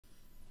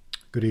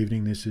Good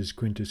evening. This is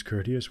Quintus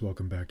Curtius.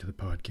 Welcome back to the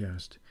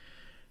podcast.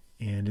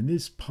 And in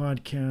this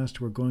podcast,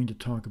 we're going to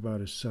talk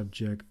about a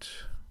subject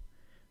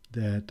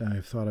that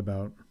I've thought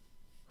about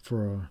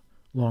for a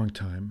long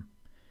time,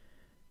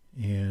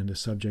 and a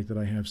subject that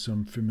I have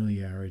some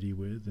familiarity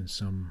with and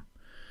some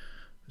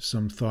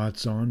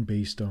thoughts on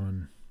based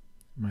on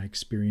my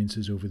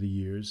experiences over the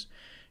years.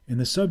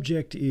 And the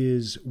subject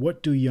is,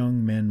 what do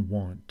young men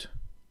want?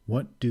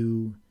 What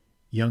do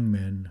young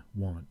men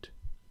want?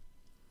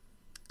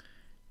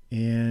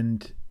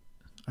 And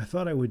I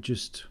thought I would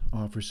just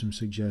offer some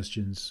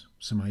suggestions,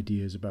 some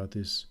ideas about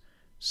this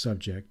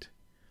subject,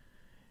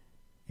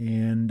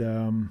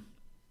 and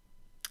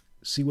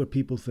see what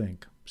people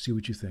think, see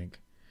what you think.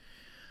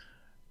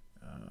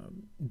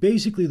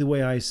 Basically, the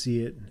way I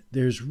see it,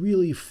 there's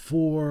really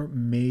four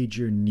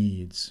major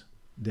needs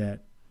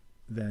that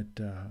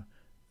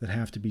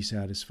have to be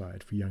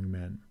satisfied for young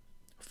men.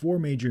 Four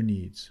major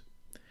needs.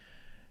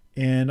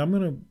 And I'm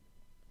going to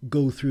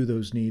go through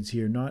those needs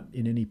here, not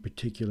in any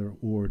particular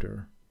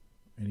order,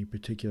 any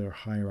particular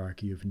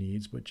hierarchy of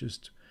needs, but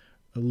just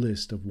a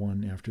list of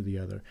one after the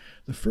other.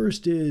 The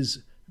first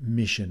is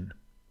mission.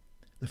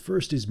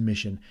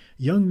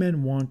 Young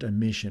men want a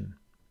mission.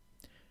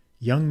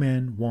 Young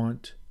men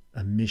want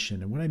a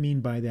mission. And what I mean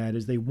by that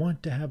is they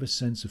want to have a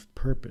sense of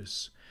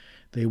purpose.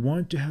 They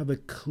want to have a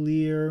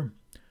clear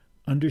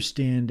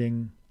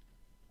understanding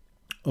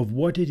of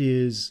what it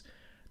is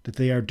that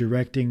they are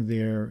directing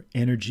their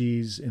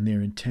energies and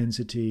their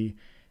intensity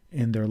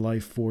and their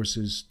life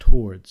forces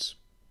towards.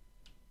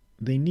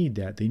 They need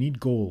that. They need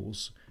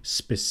goals,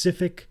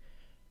 specific,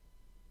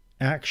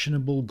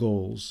 actionable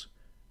goals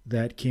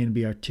that can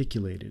be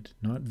articulated,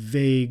 not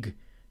vague,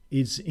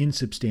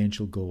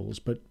 insubstantial goals,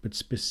 but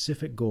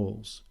specific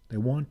goals. They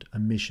want a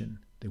mission.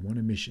 They want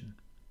a mission.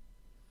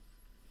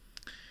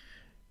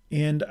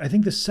 And I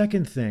think the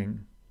second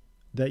thing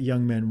that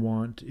young men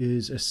want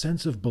is a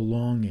sense of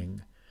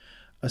belonging.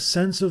 A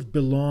sense of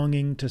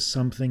belonging to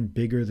something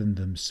bigger than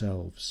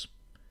themselves.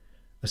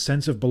 A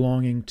sense of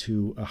belonging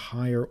to a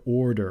higher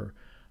order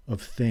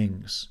of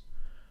things.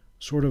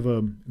 Sort of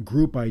a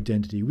group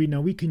identity.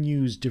 We can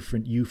use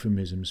different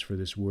euphemisms for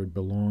this word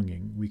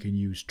belonging. We can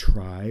use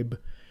tribe.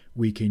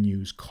 We can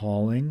use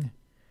calling.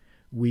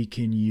 We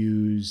can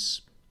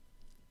use,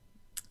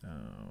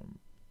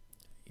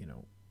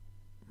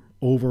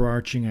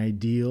 overarching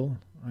ideal,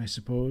 I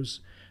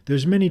suppose.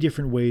 There's many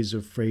different ways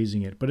of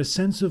phrasing it, but a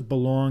sense of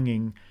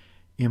belonging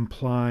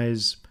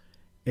implies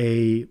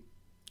a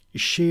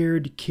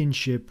shared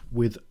kinship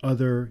with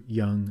other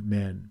young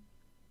men.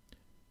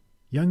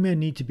 Young men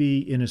need to be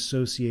in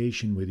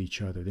association with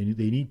each other.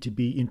 They need to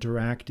be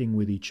interacting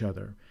with each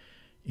other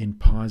in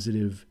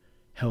positive,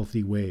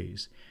 healthy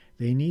ways.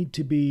 They need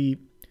to be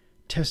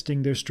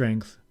testing their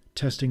strength,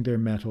 testing their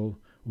mettle,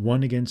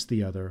 one against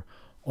the other,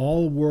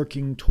 all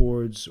working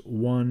towards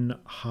one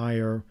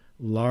higher,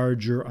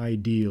 larger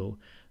ideal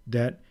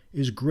that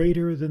is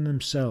greater than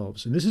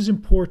themselves. And this is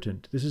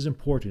important.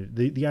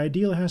 The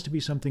ideal has to be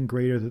something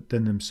greater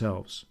than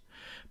themselves.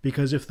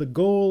 Because if the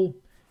goal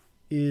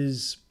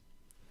is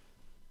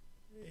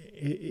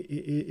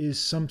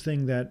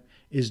something that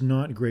is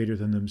not greater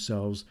than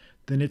themselves,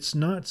 then it's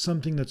not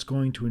something that's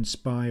going to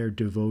inspire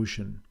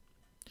devotion.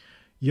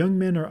 Young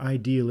men are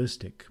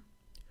idealistic.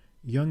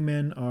 Young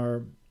men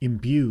are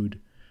imbued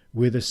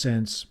with a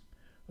sense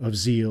of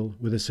zeal,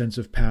 with a sense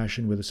of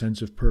passion, with a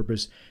sense of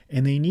purpose,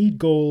 and they need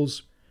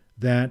goals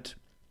that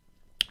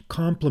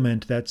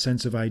complement that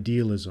sense of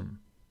idealism.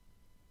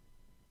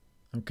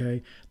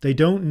 Okay? They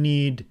don't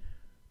need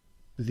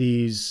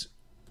these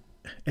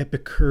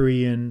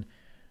Epicurean,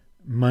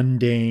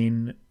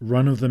 mundane,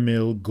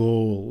 run-of-the-mill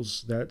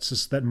goals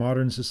that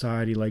modern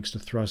society likes to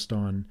thrust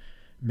on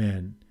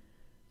men.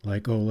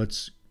 Like, my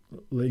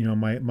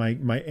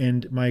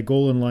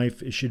goal in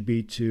life should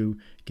be to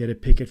get a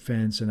picket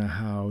fence and a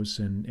house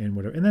and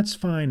whatever. And that's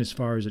fine as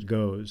far as it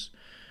goes.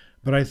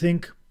 But I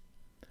think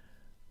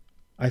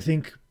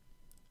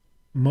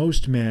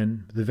most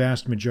men, the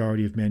vast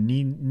majority of men,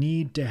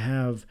 need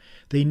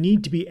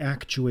to be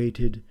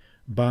actuated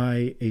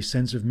by a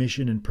sense of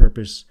mission and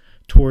purpose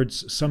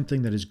towards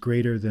something that is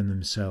greater than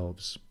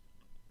themselves.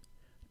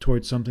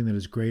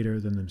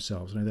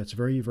 And that's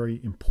very, very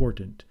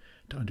important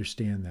to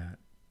understand that.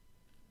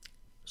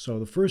 So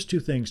the first two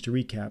things, to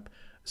recap: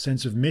 a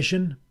sense of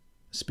mission,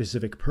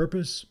 specific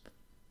purpose,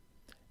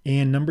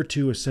 and number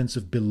two, a sense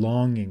of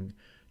belonging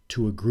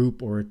to a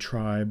group or a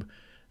tribe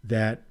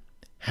that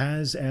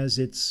has as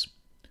its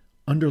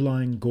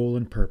underlying goal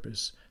and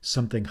purpose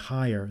something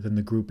higher than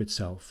the group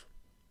itself.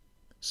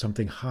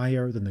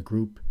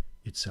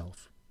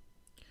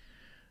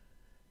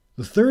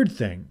 The third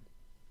thing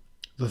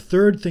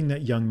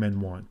that young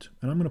men want,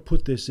 and I'm going to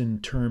put this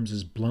in terms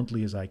as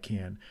bluntly as I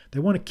can, they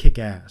want to kick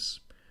ass.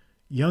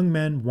 Young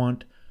men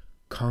want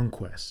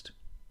conquest.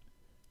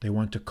 They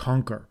want to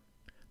conquer.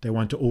 They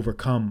want to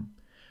overcome.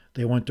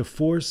 They want to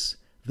force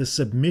the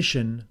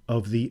submission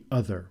of the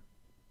other.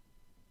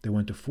 They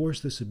want to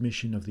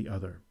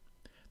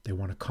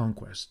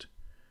conquest.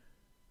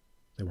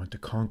 They want to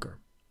conquer.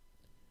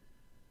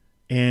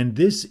 And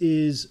this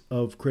is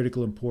of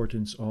critical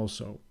importance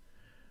also.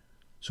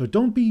 So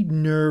don't be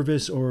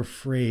nervous or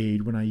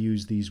afraid when I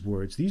use these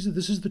words. This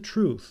is the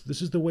truth.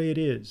 This is the way it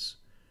is.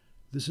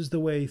 This is the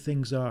way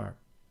things are.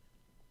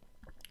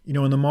 You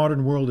know, in the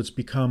modern world, it's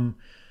become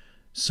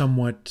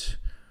somewhat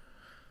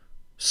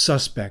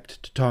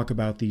suspect to talk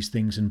about these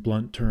things in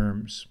blunt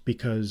terms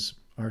because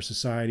our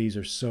societies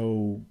are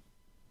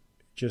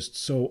just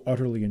so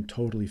utterly and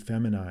totally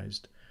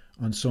feminized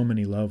on so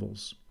many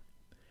levels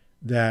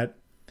that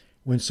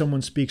when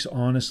someone speaks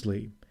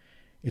honestly,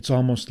 it's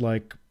almost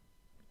like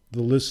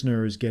the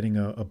listener is getting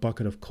a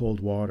bucket of cold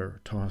water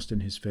tossed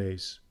in his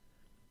face.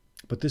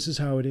 But this is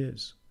how it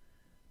is.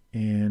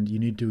 And you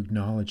need to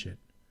acknowledge it.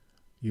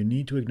 You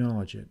need to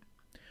acknowledge it.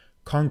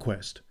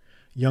 Conquest.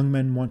 Young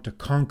men want to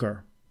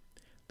conquer.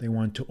 They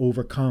want to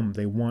overcome.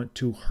 They want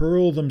to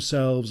hurl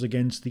themselves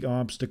against the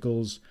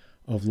obstacles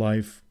of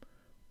life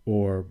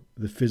or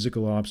the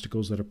physical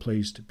obstacles that are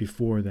placed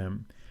before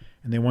them.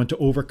 And they want to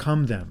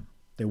overcome them.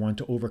 They want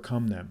to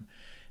overcome them.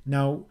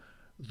 Now,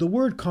 the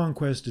word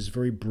conquest is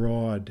very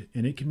broad,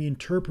 and it can be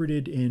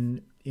interpreted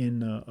in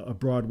a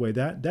broad way.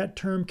 That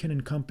term can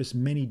encompass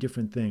many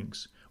different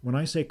things. When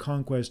I say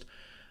conquest,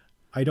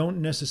 I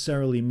don't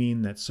necessarily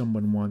mean that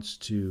someone wants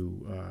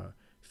to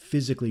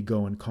physically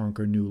go and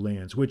conquer new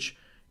lands, which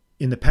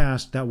in the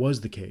past, that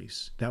was the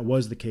case. That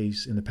was the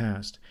case in the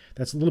past.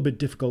 That's a little bit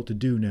difficult to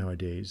do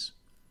nowadays.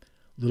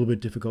 A little bit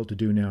difficult to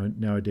do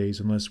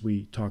nowadays unless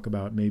we talk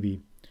about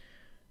maybe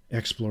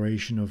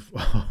exploration of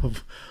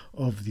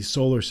the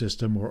solar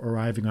system or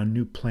arriving on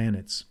new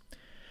planets.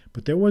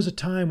 But there was a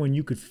time when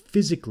you could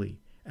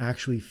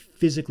actually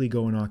physically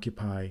go and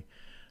occupy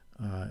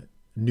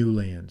new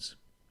lands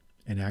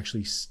and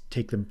actually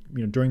take them,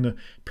 during the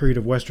period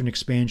of Western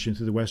expansion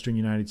through the Western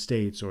United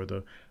States or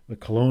the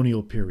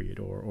colonial period,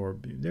 or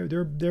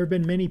there have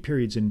been many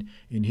periods in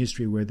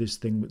history where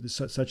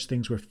such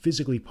things were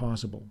physically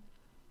possible.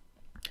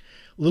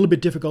 A little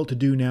bit difficult to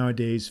do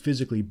nowadays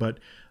physically, but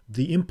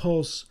the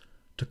impulse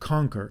to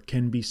conquer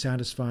can be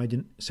satisfied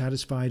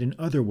in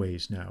other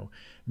ways now.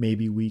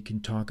 Maybe we can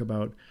talk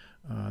about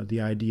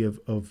the idea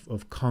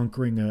of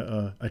conquering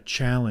a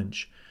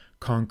challenge,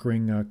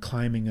 conquering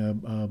climbing a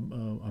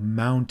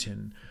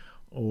mountain,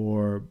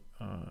 or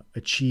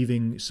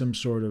achieving some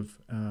sort of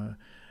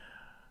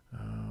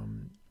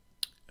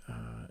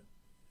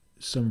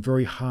some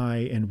very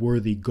high and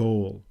worthy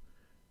goal.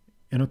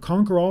 And a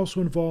conquer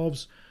also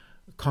involves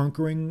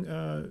conquering,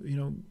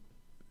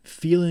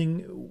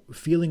 feeling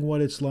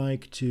what it's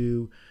like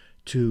to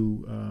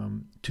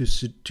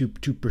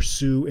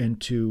pursue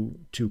and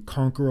to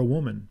conquer a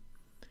woman.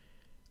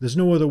 There's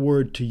no other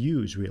word to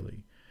use,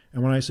 really.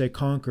 And when I say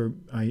conquer,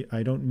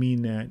 I don't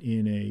mean that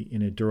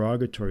in a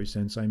derogatory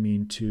sense. I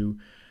mean to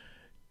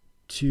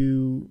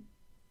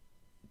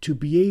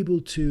be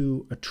able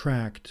to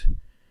attract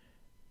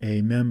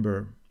a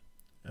member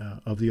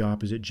of the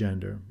opposite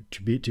gender,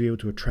 to be able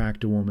to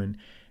attract a woman,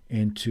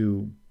 and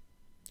to,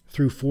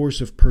 through force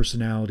of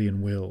personality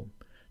and will,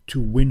 to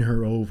win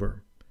her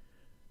over.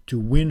 To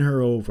win her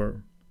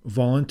over,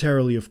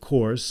 voluntarily, of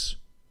course,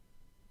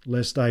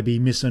 lest I be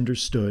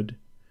misunderstood,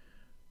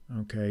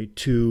 okay,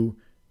 to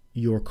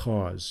your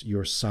cause,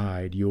 your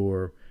side,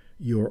 your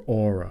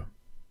aura.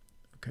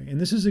 Okay, and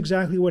this is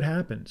exactly what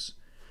happens.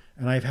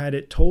 And I've had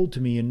it told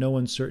to me in no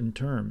uncertain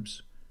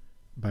terms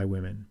by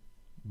women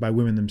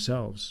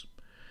themselves.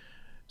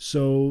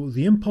 So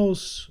the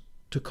impulse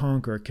to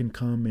conquer can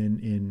come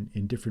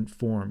in different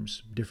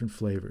forms, different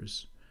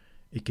flavors.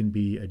 It can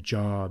be a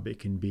job, it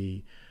can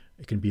be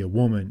a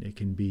woman, it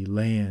can be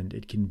land,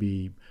 it can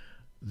be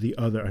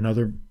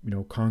another,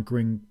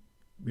 conquering,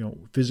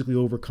 physically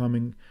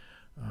overcoming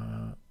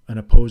an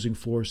opposing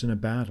force in a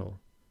battle.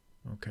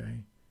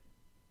 Okay,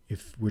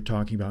 if we're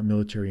talking about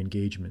military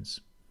engagements,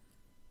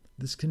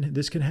 this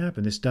can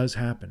happen. This does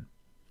happen.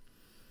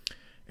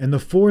 And the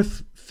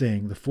fourth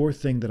thing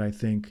that I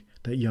think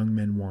that young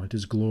men want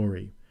is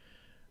glory.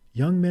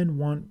 Young men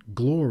want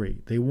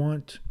glory. They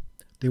want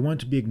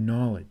to be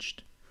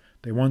acknowledged.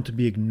 They want to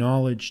be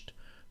acknowledged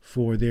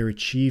for their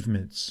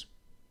achievements.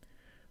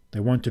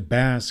 They want to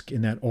bask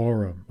in that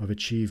aura of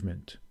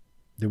achievement.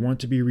 They want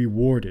to be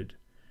rewarded.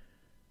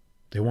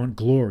 They want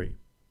glory.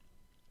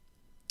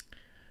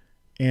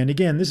 And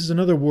again, this is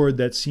another word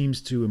that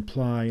seems to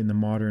imply in the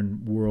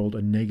modern world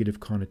a negative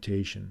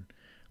connotation,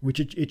 which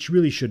it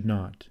really should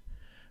not.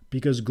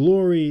 Because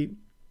glory,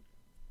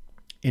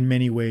 in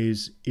many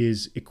ways,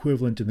 is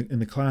equivalent, in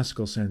the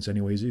classical sense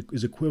anyways,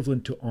 is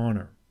equivalent to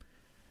honor.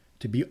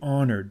 To be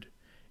honored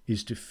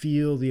is to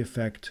feel the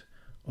effect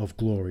of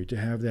glory, to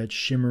have that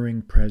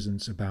shimmering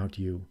presence about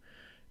you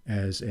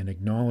as an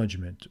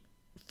acknowledgement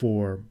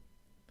for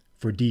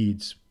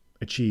deeds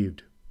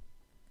achieved.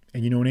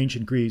 And in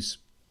ancient Greece,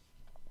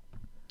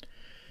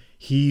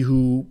 he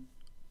who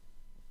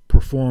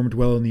performed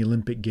well in the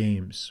Olympic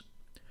Games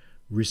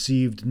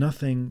received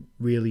nothing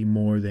really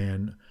more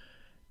than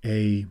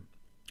a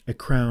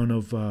crown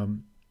of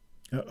olives,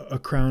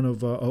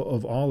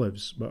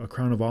 a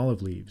crown of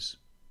olive leaves.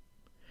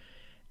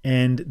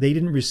 And they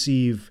didn't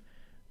receive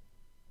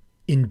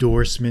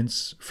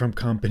endorsements from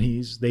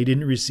companies. They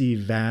didn't receive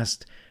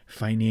vast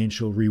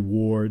financial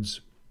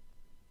rewards.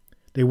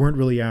 They weren't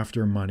really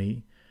after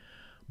money.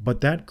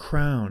 But that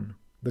crown,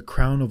 the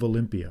crown of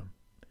Olympia,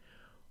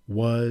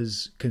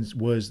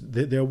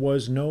 there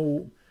was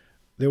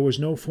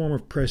no form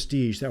of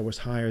prestige that was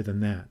higher than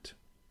that.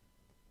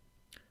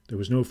 There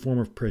was no form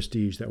of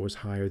prestige that was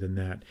higher than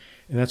that.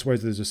 And that's why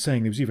there's a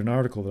saying, there was even an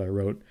article that I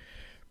wrote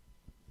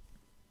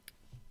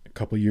a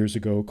couple of years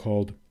ago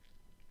called,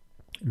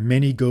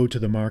 "Many go to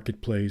the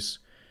marketplace,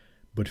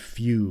 but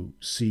few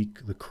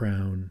seek the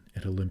crown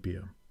at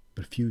Olympia."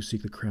 But few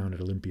seek the crown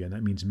at Olympia. And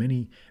that means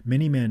many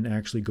men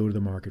actually go to the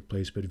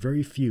marketplace, but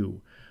very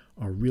few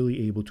are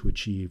really able to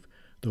achieve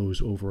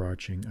those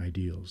overarching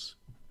ideals,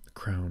 the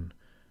crown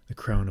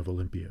of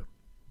Olympia.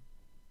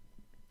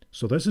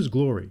 So this is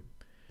glory.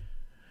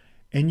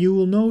 And you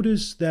will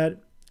notice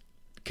that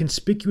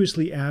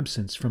conspicuously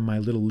absent from my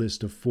little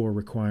list of 4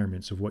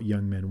 requirements of what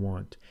young men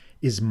want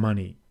is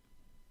money.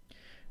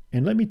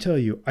 And let me tell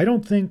you, I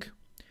don't think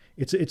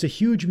it's a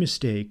huge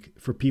mistake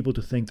for people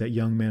to think that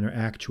young men are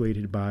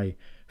actuated by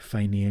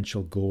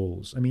financial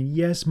goals. I mean,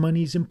 yes,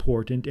 money's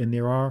important, and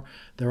there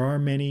are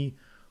many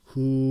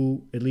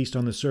who, at least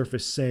on the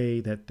surface, say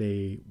that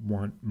they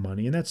want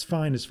money, and that's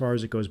fine as far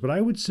as it goes. But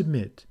I would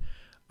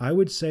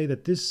say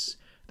that this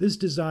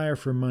desire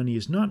for money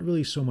is not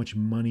really so much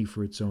money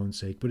for its own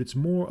sake, but it's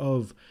more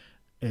of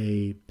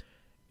a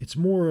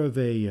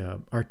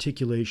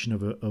articulation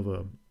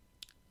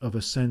of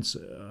a sense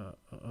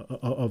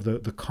of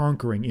the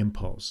conquering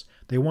impulse.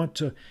 They want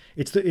to.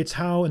 It's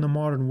how in the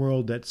modern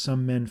world that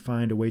some men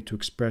find a way to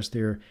express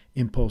their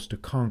impulse to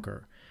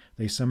conquer.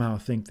 They somehow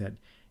think that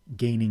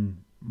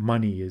gaining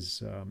money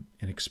is an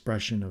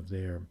expression of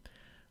their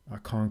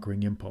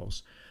conquering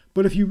impulse.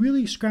 But if you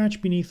really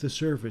scratch beneath the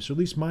surface, or at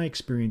least my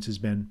experience has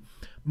been,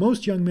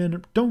 most young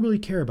men don't really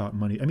care about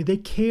money. I mean, they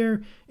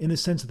care in the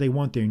sense that they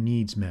want their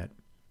needs met.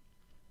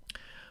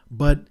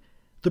 But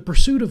the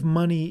pursuit of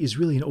money is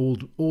really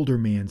an older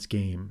man's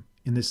game,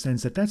 in the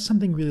sense that that's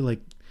something really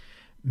like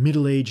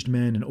middle-aged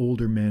men and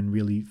older men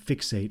really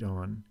fixate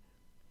on.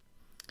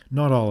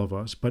 Not all of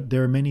us, but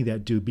there are many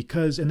that do,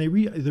 because, and the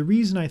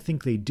reason I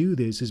think they do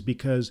this is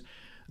because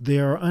they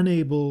are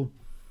unable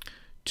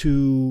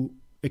to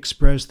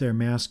express their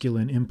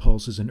masculine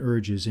impulses and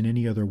urges in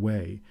any other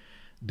way.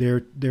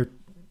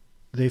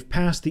 They've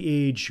passed the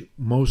age,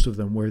 most of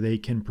them, where they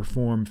can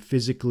perform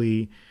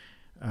physically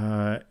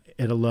at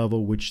a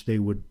level which they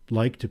would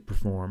like to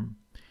perform,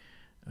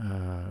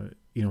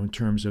 in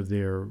terms of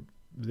their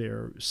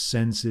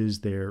senses,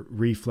 their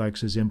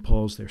reflexes,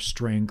 impulse, their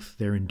strength,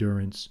 their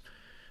endurance.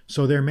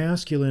 So their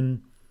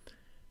masculine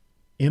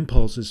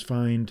impulses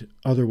find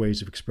other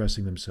ways of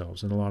expressing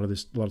themselves, and a lot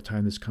of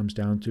time this comes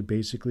down to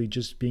basically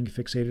just being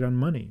fixated on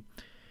money,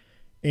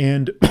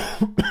 and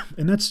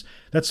and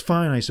that's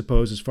fine, I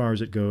suppose, as far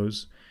as it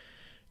goes.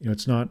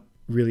 It's not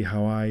really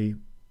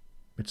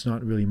it's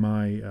not really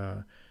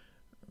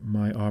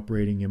my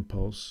operating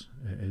impulse,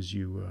 as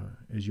you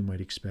might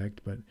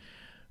expect, but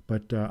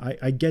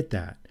I get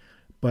that.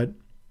 But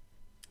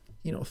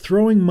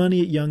throwing money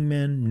at young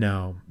men,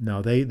 no,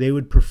 they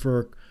would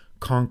prefer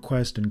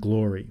conquest and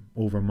glory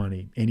over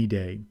money any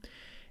day.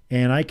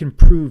 And I can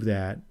prove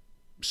that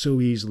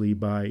so easily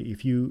by,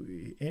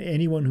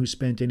 anyone who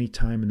spent any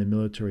time in the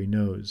military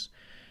knows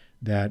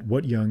that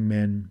what young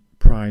men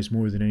prize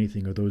more than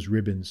anything are those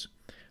ribbons,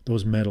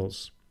 those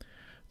medals,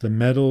 the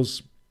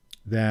medals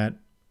that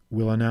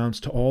will announce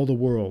to all the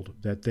world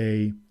that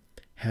they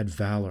had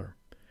valor,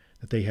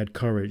 that they had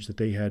courage, that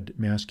they had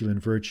masculine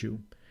virtue,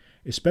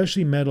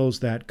 especially medals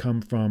that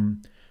come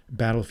from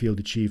battlefield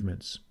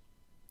achievements.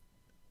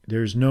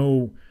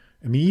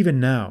 Even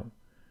now,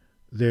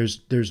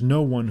 there's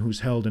no one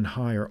who's held in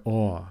higher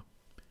awe.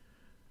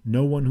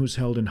 No one who's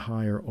held in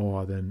higher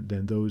awe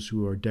than those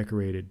who are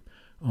decorated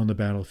on the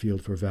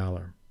battlefield for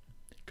valor.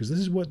 Because this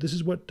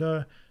is what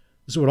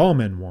all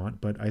men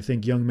want, but I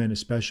think young men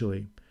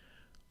especially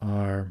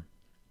are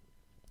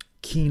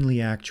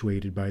keenly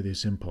actuated by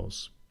this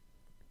impulse.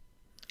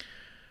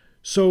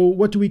 So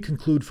what do we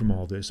conclude from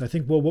all this? I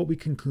think, what we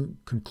can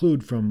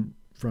conclude from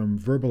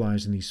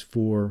verbalizing these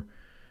four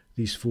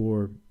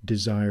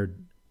desired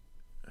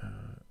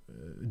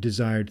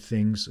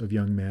things of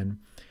young men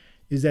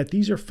is that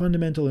these are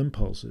fundamental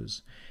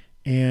impulses,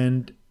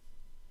 and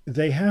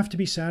they have to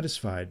be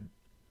satisfied.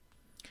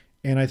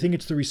 And I think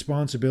it's the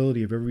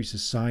responsibility of every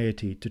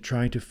society to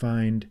try to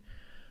find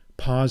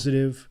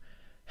positive,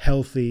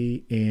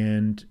 healthy,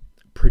 and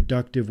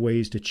productive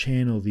ways to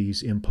channel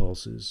these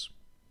impulses,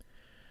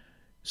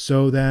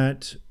 so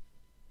that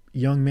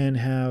young men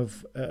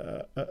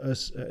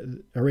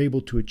are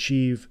able to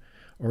achieve,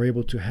 or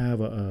able to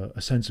have a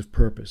sense of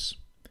purpose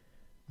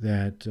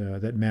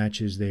that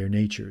matches their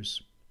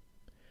natures.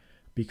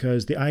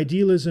 Because the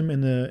idealism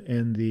and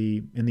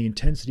the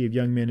intensity of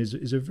young men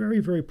is a very,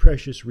 very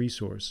precious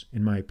resource,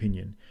 in my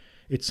opinion.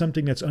 It's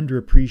something that's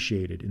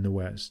underappreciated in the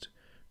West,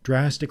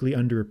 drastically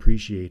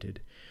underappreciated.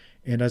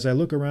 And as I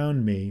look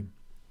around me,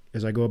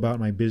 as I go about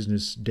my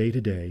business day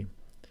to day,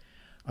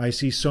 I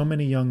see so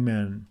many young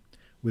men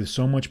with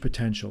so much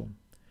potential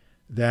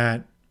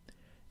that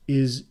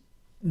is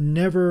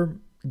never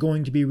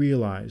going to be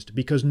realized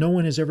because no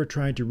one has ever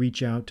tried to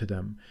reach out to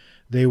them.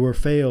 They were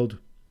failed,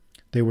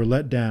 they were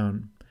let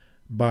down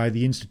by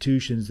the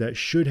institutions that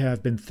should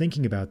have been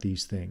thinking about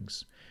these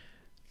things.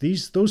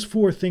 Those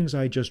four things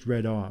I just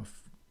read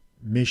off,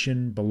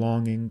 mission,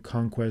 belonging,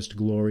 conquest,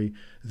 glory,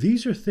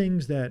 these are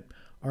things that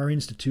our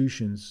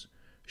institutions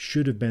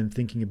should have been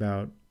thinking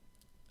about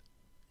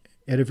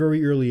at a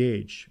very early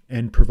age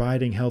and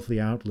providing healthy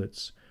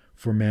outlets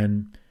for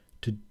men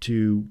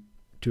to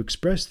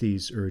express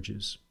these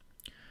urges.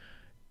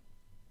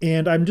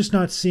 And I'm just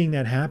not seeing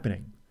that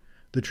happening.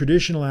 The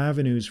traditional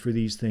avenues for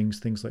these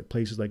things like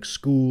places like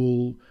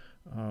school,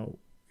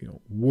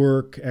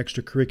 work,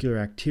 extracurricular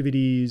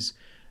activities,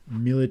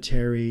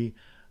 military,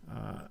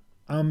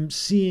 I'm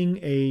seeing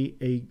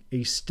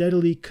a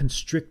steadily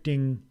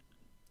constricting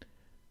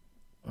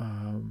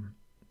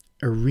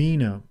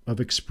arena of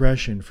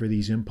expression for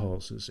these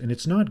impulses. And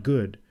it's not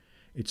good.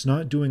 It's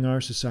not doing our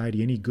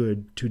society any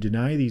good to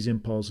deny these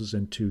impulses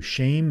and to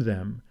shame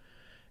them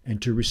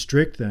and to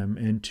restrict them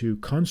and to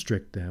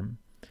constrict them,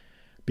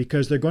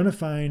 because they're going to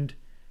find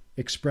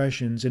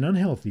expressions in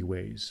unhealthy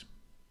ways.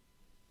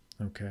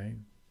 Okay?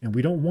 And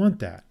we don't want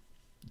that.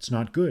 It's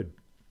not good.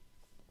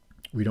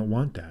 We don't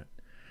want that.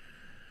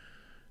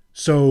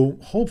 So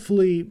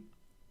hopefully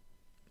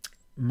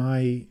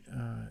my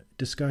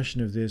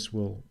discussion of this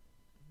will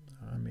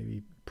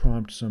maybe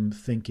prompt some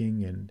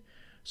thinking and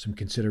some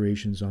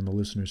considerations on the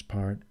listener's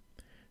part.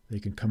 They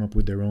can come up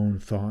with their own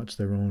thoughts,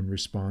 their own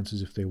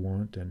responses if they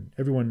want, and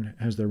everyone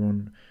has their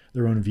own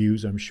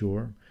views, I'm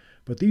sure.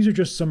 But these are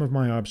just some of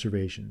my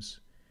observations,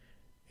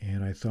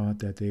 and I thought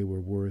that they were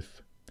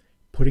worth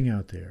putting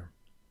out there.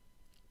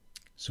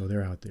 So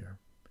they're out there.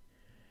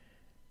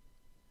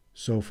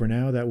 So for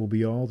now, that will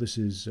be all. This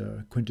is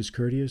Quintus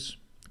Curtius.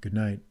 Good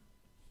night.